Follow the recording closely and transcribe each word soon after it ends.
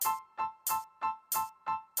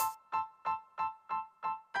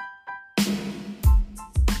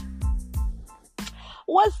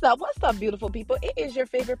What's up? What's up, beautiful people? It is your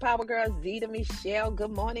favorite power girl, Zeta Michelle.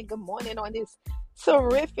 Good morning on this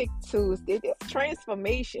terrific Tuesday, this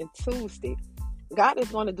transformation Tuesday. God is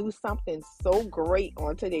going to do something so great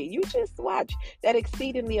on today. You just watch that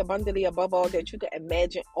exceedingly abundantly above all that you can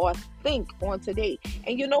imagine or think on today.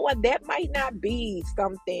 And you know what? That might not be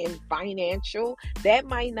something financial. That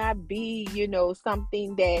might not be,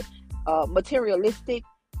 something that materialistic.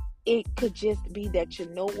 It could just be that, you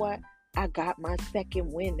know what? I got my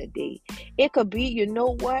second win today. It could be, you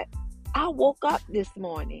know what? I woke up this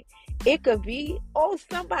morning. It could be, oh,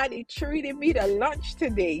 somebody treated me to lunch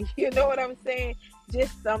today. You know what I'm saying?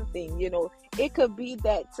 Just something, It could be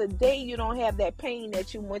that today you don't have that pain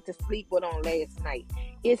that you went to sleep with on last night.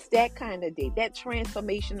 It's that kind of day, that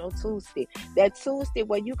transformational Tuesday. That Tuesday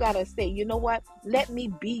where you got to say, you know what? Let me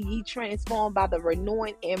be ye transformed by the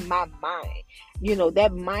renewing in my mind.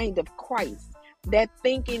 That mind of Christ. That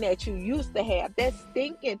thinking that you used to have, that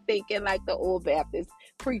stinking thinking like the old Baptist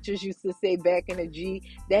preachers used to say back in the G,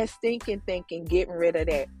 that stinking thinking, getting rid of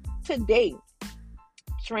that. Today,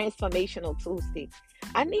 transformational Tuesday,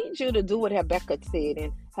 I need you to do what Habakkuk said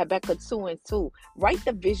in Habakkuk 2:2. Write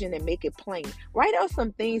the vision and make it plain. Write out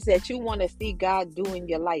some things that you want to see God do in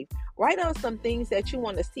your life. Write out some things that you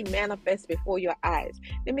want to see manifest before your eyes.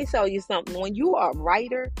 Let me tell you something. When you are a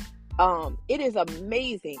writer, it is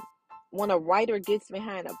amazing when a writer gets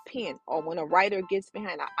behind a pen, or when a writer gets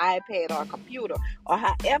behind an iPad or a computer, or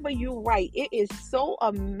however you write. It is so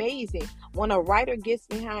amazing when a writer gets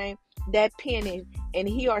behind that pen and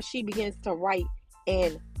he or she begins to write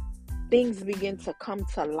and things begin to come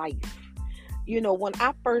to life. When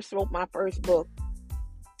I first wrote my first book,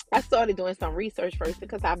 I started doing some research first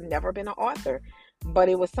because I've never been an author. But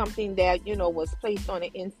it was something that, was placed on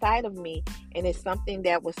the inside of me, and it's something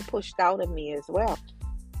that was pushed out of me as well.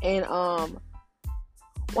 And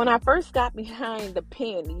when I first got behind the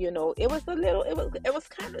pen, it was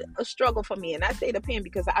kind of a struggle for me. And I say the pen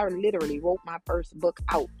because I literally wrote my first book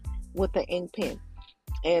out with an ink pen.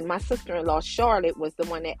 And my sister-in-law, Charlotte, was the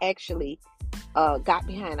one that actually got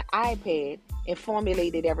behind the iPad and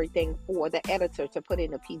formulated everything for the editor to put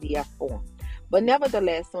in a PDF form. But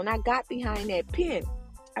nevertheless, when I got behind that pen,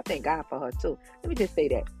 I thank God for her too. Let me just say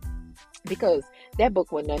that. Because that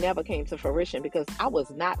book would never came to fruition because I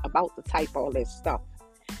was not about to type all that stuff.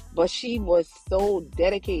 But she was so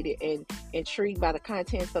dedicated and intrigued by the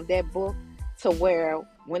contents of that book to where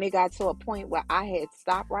when it got to a point where I had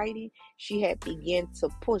stopped writing, she had begun to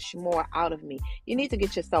push more out of me. You need to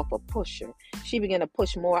get yourself a pusher. She began to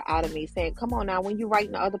push more out of me, saying, come on now, when you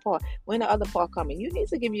write the other part, when the other part coming, you need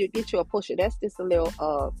to get you a pusher. That's just a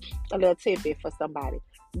little tidbit for somebody.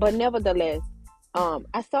 But nevertheless,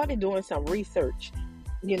 I started doing some research,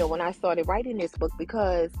 when I started writing this book,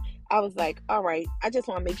 because I was like, all right, I just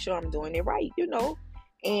want to make sure I'm doing it right,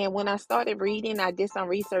 And when I started reading, I did some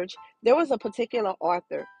research. There was a particular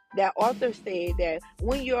author. That author said that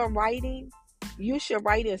when you're writing, you should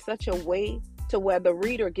write in such a way to where the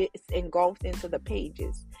reader gets engulfed into the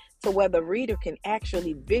pages, to where the reader can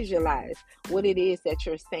actually visualize what it is that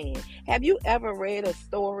you're saying. Have you ever read a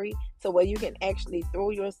story to where you can actually throw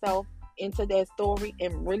yourself into that story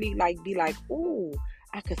and really be like, ooh,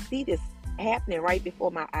 I could see this happening right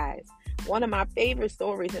before my eyes? One of my favorite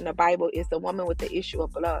stories in the Bible is the woman with the issue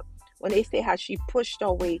of blood. When they say how she pushed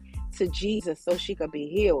her way to Jesus so she could be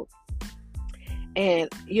healed. And,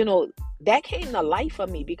 that came to life for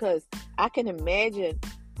me because I can imagine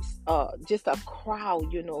just a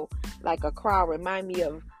crowd, like a crowd. Remind me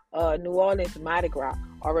of New Orleans Mardi Gras,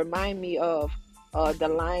 or remind me of the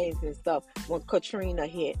Lions and stuff when Katrina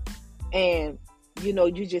hit. And,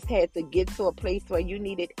 you just had to get to a place where you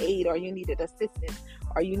needed aid, or you needed assistance,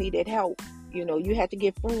 or you needed help. You had to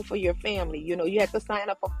get food for your family. You had to sign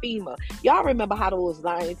up for FEMA. Y'all remember how those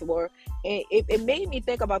lines were. And it made me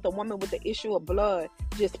think about the woman with the issue of blood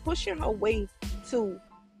just pushing her way through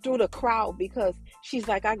the crowd because she's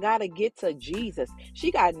like, I got to get to Jesus.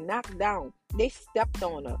 She got knocked down. They stepped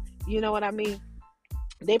on her. You know what I mean?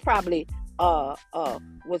 They probably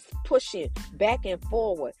was pushing back and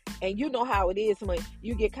forward. And you know how it is when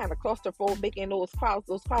you get kind of claustrophobic and those crowds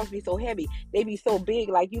be so heavy. They be so big,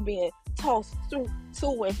 like you being tossed to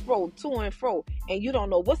and fro. And you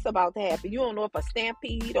don't know what's about to happen. You don't know if a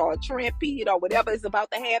stampede or a trampede or whatever is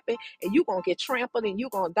about to happen. And you're going to get trampled and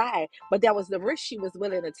you're going to die. But that was the risk she was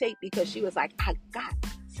willing to take because she was like, I got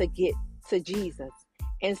to get to Jesus.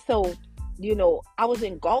 And so, I was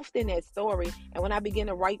engulfed in that story. And when I began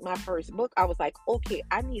to write my first book, I was like, okay,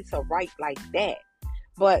 I need to write like that.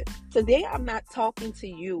 But today I'm not talking to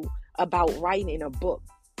you about writing a book.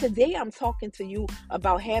 Today, I'm talking to you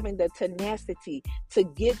about having the tenacity to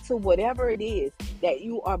get to whatever it is that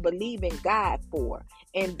you are believing God for.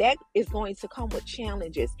 And that is going to come with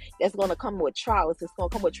challenges. That's going to come with trials. It's going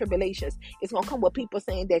to come with tribulations. It's going to come with people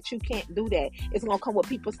saying that you can't do that. It's going to come with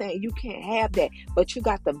people saying you can't have that. But you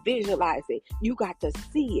got to visualize it. You got to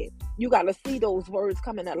see it. You got to see those words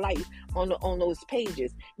coming to life on those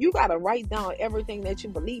pages. You got to write down everything that you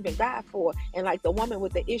believe in God for. And like the woman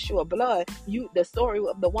with the issue of blood, the story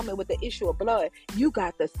of the woman with the issue of blood, you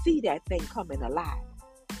got to see that thing coming alive.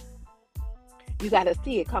 You got to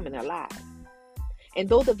see it coming alive. And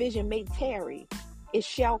though the vision may tarry, it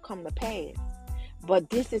shall come to pass. But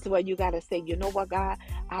this is where you got to say, you know what, God,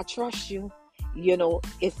 I trust you. You know,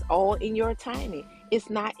 it's all in your timing. It's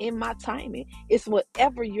not in my timing. It's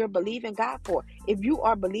whatever you're believing God for. If you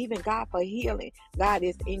are believing God for healing, God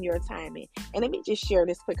is in your timing. And let me just share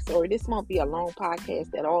this quick story. This won't be a long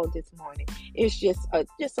podcast at all this morning. It's just a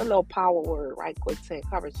little power word right quick to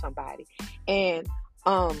encourage somebody. And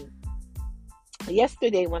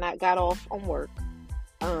yesterday when I got off from work,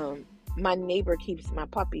 my neighbor keeps my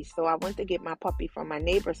puppy. So I went to get my puppy from my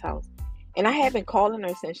neighbor's house. And I have been calling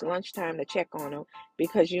her since lunchtime to check on her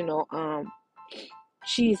because, you know,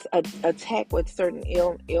 she's attacked with certain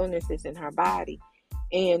illnesses in her body.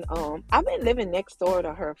 And I've been living next door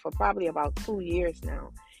to her for probably about 2 years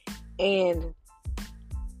now. And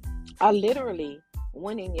I literally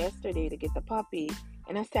went in yesterday to get the puppy.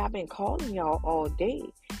 And I said, I've been calling y'all all day.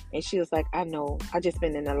 And she was like, I know. I just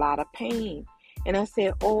been in a lot of pain. And I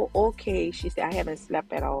said, oh, okay. She said, I haven't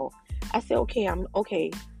slept at all. I said, okay, I'm okay.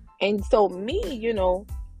 And so me, you know,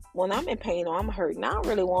 when I'm in pain or I'm hurting, I don't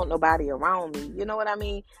really want nobody around me. You know what I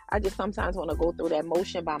mean? I just sometimes want to go through that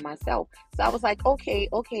motion by myself. So I was like, okay.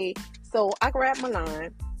 So I grabbed my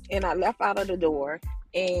line and I left out of the door.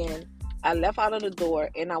 And I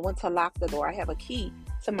went to lock the door. I have a key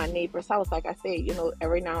to my neighbor's house. Like I said, you know,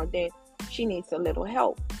 every now and then she needs a little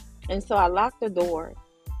help. And so I locked the door.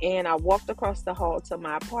 And I walked across the hall to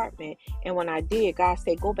my apartment. And when I did, God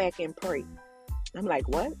said, go back and pray. I'm like,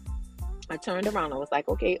 what? I turned around. I was like,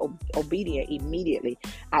 okay, obedient immediately.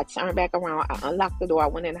 I turned back around. I unlocked the door. I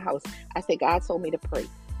went in the house. I said, God told me to pray.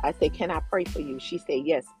 I said, can I pray for you? She said,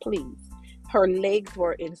 yes, please. Her legs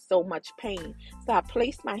were in so much pain. So I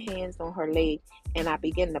placed my hands on her leg and I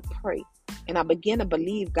began to pray. And I began to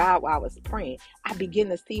believe God while I was praying. I began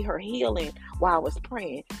to see her healing while I was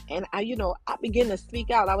praying. And I began to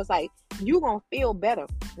speak out. I was like, you're going to feel better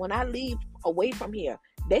when I leave away from here.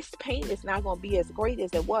 This pain is not going to be as great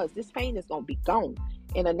as it was. This pain is going to be gone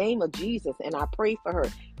in the name of Jesus. And I prayed for her.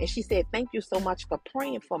 And she said, thank you so much for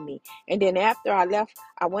praying for me. And then after I left,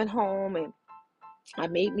 I went home and I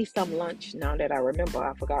made me some lunch. Now that I remember,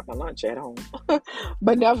 I forgot my lunch at home.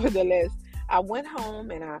 But nevertheless, I went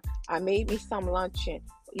home and I made me some lunch, and,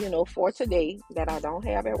 you know, for today that I don't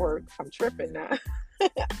have at work. I'm tripping now.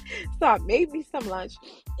 So I made me some lunch.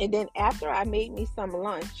 And then after I made me some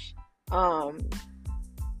lunch,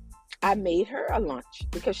 I made her a lunch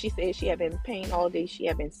because she said she had been in pain all day. She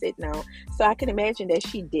had been sitting down. So I can imagine that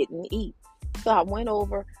she didn't eat. So I went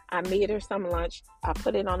over, I made her some lunch. I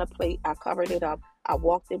put it on a plate. I covered it up. I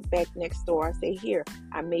walked it back next door. I said, here,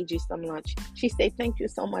 I made you some lunch. She said, thank you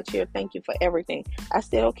so much. Here, thank you for everything. I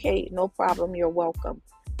said, okay, no problem. You're welcome.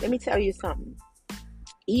 Let me tell you something.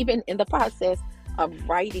 Even in the process of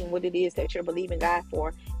writing what it is that you're believing God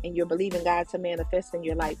for and you're believing God to manifest in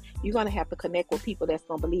your life, you're going to have to connect with people that's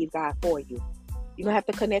going to believe God for you. You're going to have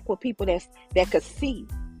to connect with people that could see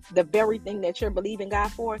the very thing that you're believing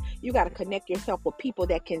God for. You got to connect yourself with people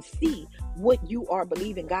that can see what you are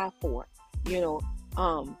believing God for. You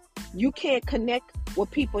know, you can't connect with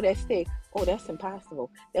people that say, oh, that's impossible.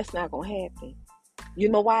 That's not going to happen. You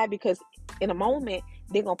know why? Because in a moment,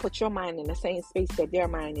 they're going to put your mind in the same space that their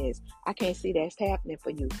mind is. I can't see that's happening for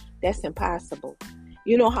you. That's impossible.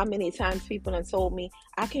 You know how many times people have told me,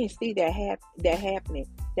 I can't see that happening.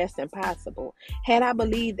 That's impossible. Had I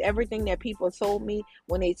believed everything that people told me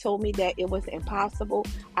when they told me that it was impossible,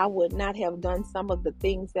 I would not have done some of the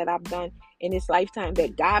things that I've done in this lifetime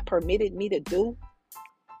that God permitted me to do.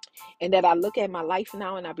 And that I look at my life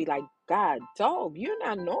now and I be like, God, dog, you're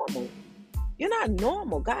not normal. You're not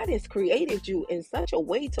normal. God has created you in such a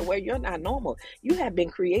way to where you're not normal. You have been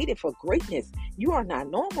created for greatness. You are not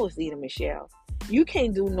normal, Zeta Michelle. You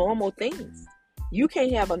can't do normal things. You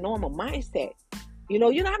can't have a normal mindset. You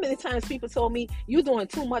know how many times people told me you're doing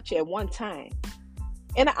too much at one time.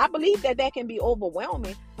 And I believe that can be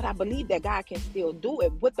overwhelming, but I believe that God can still do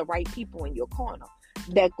it with the right people in your corner.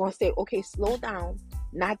 That going to say, okay, slow down.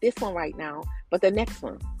 Not this one right now, but the next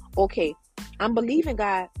one. Okay, I'm believing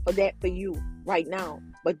God for that for you right now.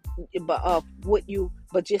 but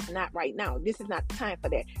just not right now. This is not the time for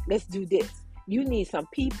that. Let's do this. You need some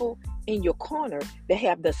people in your corner that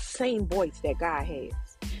have the same voice that God has.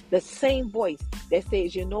 The same voice that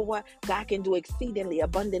says, you know what? God can do exceedingly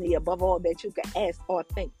abundantly above all that you can ask or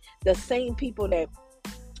think. The same people that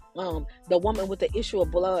the woman with the issue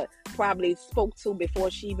of blood probably spoke to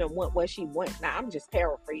before she even went where she went. Now, I'm just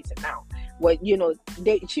paraphrasing now.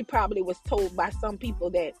 She probably was told by some people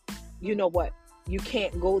that, you know what, you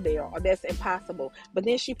can't go there, or that's impossible. But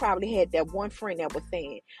then she probably had that one friend that was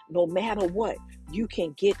saying, no matter what, you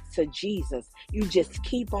can get to Jesus. You just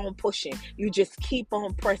keep on pushing. You just keep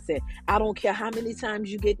on pressing. I don't care how many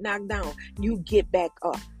times you get knocked down, you get back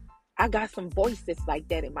up. I got some voices like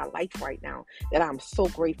that in my life right now that I'm so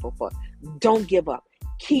grateful for. Don't give up.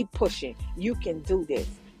 Keep pushing. You can do this.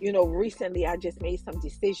 Recently I just made some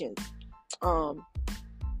decisions. And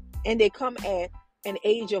they come at an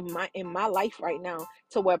age in my life right now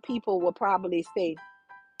to where people will probably say,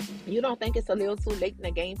 you don't think it's a little too late in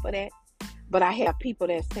the game for that? But I have people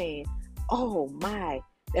that's saying, oh my,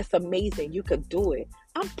 that's amazing. You could do it.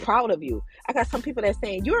 I'm proud of you. I got some people that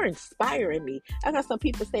saying, you're inspiring me. I got some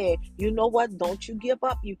people saying, you know what? Don't you give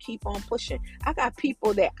up. You keep on pushing. I got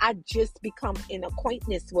people that I just become an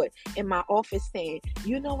acquaintance with in my office saying,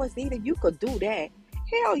 you know what, Zeta, you could do that.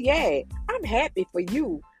 Hell yeah. I'm happy for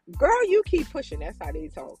you. Girl, you keep pushing. That's how they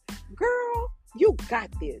talk. Girl, you got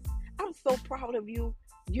this. I'm so proud of you.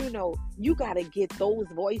 You got to get those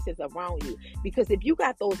voices around you. Because if you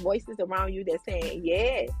got those voices around you that's saying,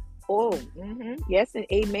 yeah, yes and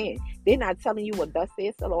amen. They're not telling you what thus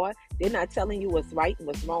says the Lord. They're not telling you what's right and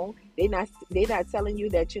what's wrong. They're not telling you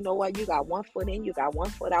that, you know what, you got one foot in, you got one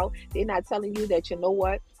foot out. They're not telling you that, you know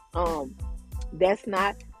what, that's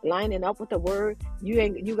not lining up with the word.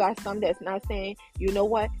 You got some that's not saying, you know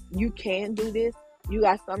what, you can do this. You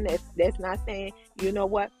got some that's not saying, you know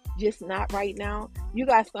what, just not right now. You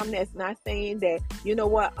got some that's not saying that, you know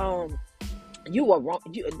what, you were wrong.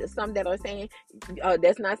 Some that are saying,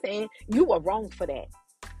 that's not saying you were wrong for that.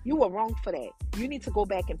 You were wrong for that. You need to go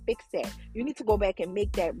back and fix that. You need to go back and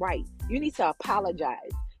make that right. You need to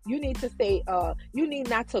apologize. You need to say, you need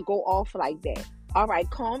not to go off like that. All right,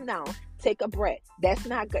 calm down. Take a breath. That's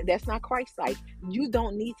not good. That's not Christ-like. You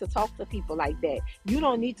don't need to talk to people like that. You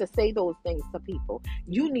don't need to say those things to people.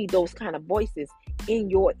 You need those kind of voices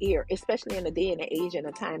in your ear, especially in the day and the age and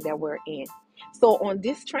the time that we're in. So on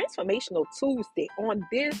this transformational Tuesday, on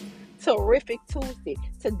this terrific Tuesday,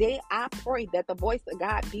 today I pray that the voice of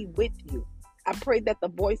God be with you. I pray that the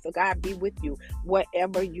voice of God be with you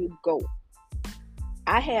wherever you go.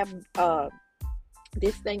 I have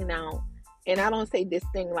this thing now, and I don't say this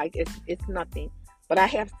thing like it's nothing, but I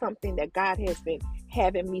have something that God has been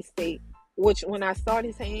having me say, which when I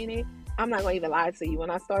started saying it, I'm not going to even lie to you. When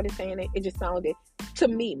I started saying it, it just sounded, to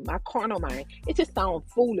me, my carnal mind, it just sounded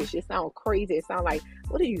foolish. It sounded crazy. It sounded like,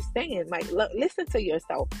 what are you saying? Like, listen to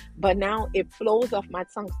yourself. But now it flows off my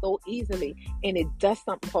tongue so easily, and it does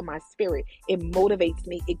something for my spirit. It motivates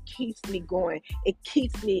me. It keeps me going. It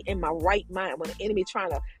keeps me in my right mind when the enemy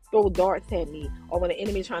trying to throw darts at me, or when the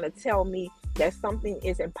enemy trying to tell me that something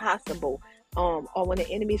is impossible. Or when the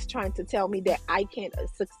enemy is trying to tell me that I can't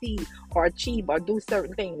succeed or achieve or do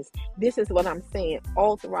certain things. This is what I'm saying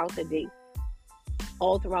all throughout the day.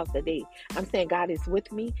 All throughout the day. I'm saying God is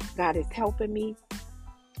with me. God is helping me.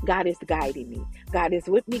 God is guiding me. God is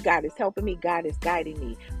with me. God is helping me. God is guiding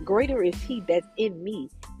me. Greater is he that's in me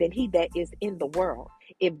than he that is in the world.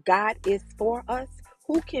 If God is for us,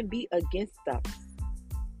 who can be against us?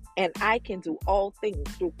 And I can do all things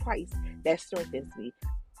through Christ that strengthens me.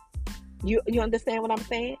 You understand what I'm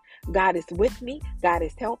saying? God is with me. God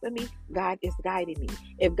is helping me. God is guiding me.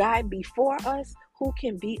 If God be for us, who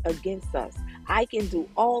can be against us? I can do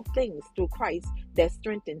all things through Christ that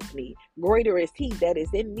strengthens me. Greater is he that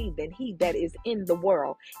is in me than he that is in the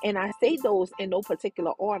world. And I say those in no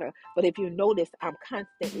particular order, but if you notice, I'm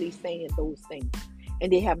constantly saying those things.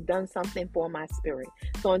 And they have done something for my spirit.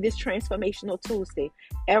 So on this transformational Tuesday,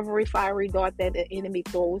 every fiery dart that the enemy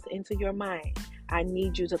throws into your mind, I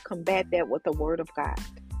need you to combat that with the word of God.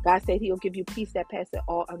 God said he'll give you peace that passes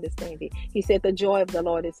all understanding. He said the joy of the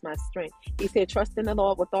Lord is my strength. He said trust in the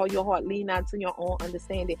Lord with all your heart. Lean not to your own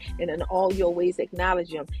understanding. And in all your ways acknowledge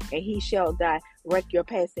him. And he shall direct your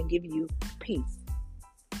paths and give you peace.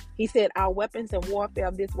 He said our weapons and warfare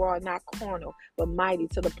of this world are not carnal, but mighty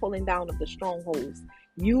to the pulling down of the strongholds.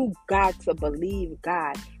 You got to believe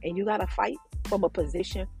God. And you got to fight from a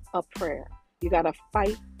position of prayer. You got to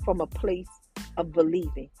fight from a place of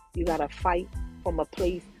believing. You got to fight from a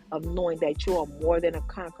place of knowing that you are more than a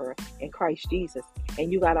conqueror in Christ Jesus.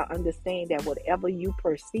 And you got to understand that whatever you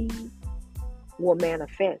perceive, will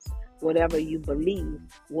manifest. Whatever you believe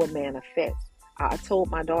will manifest. I told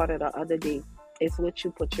my daughter the other day, it's what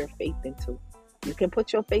you put your faith into. You can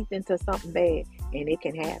put your faith into something bad and it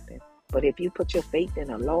can happen. But if you put your faith in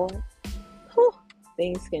the Lord, whew,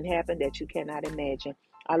 things can happen that you cannot imagine.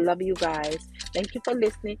 I love you guys. Thank you for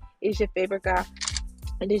listening. It's your favorite girl.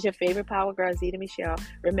 It is your favorite power girl, Zeta Michelle.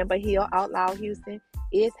 Remember, Heal Out Loud Houston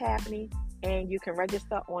is happening, and you can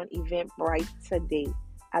register on Eventbrite today.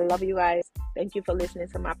 I love you guys. Thank you for listening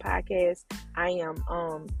to my podcast.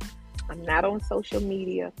 I'm not on social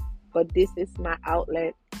media, but this is my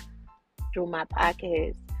outlet through my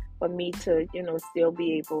podcast for me to, still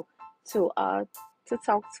be able to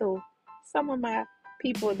talk to some of my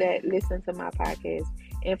people that listen to my podcast.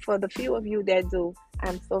 And for the few of you that do,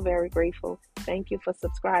 I'm so very grateful. Thank you for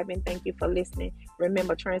subscribing. Thank you for listening.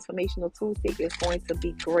 Remember, Transformational Tuesday is going to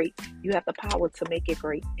be great. You have the power to make it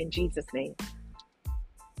great. In Jesus' name.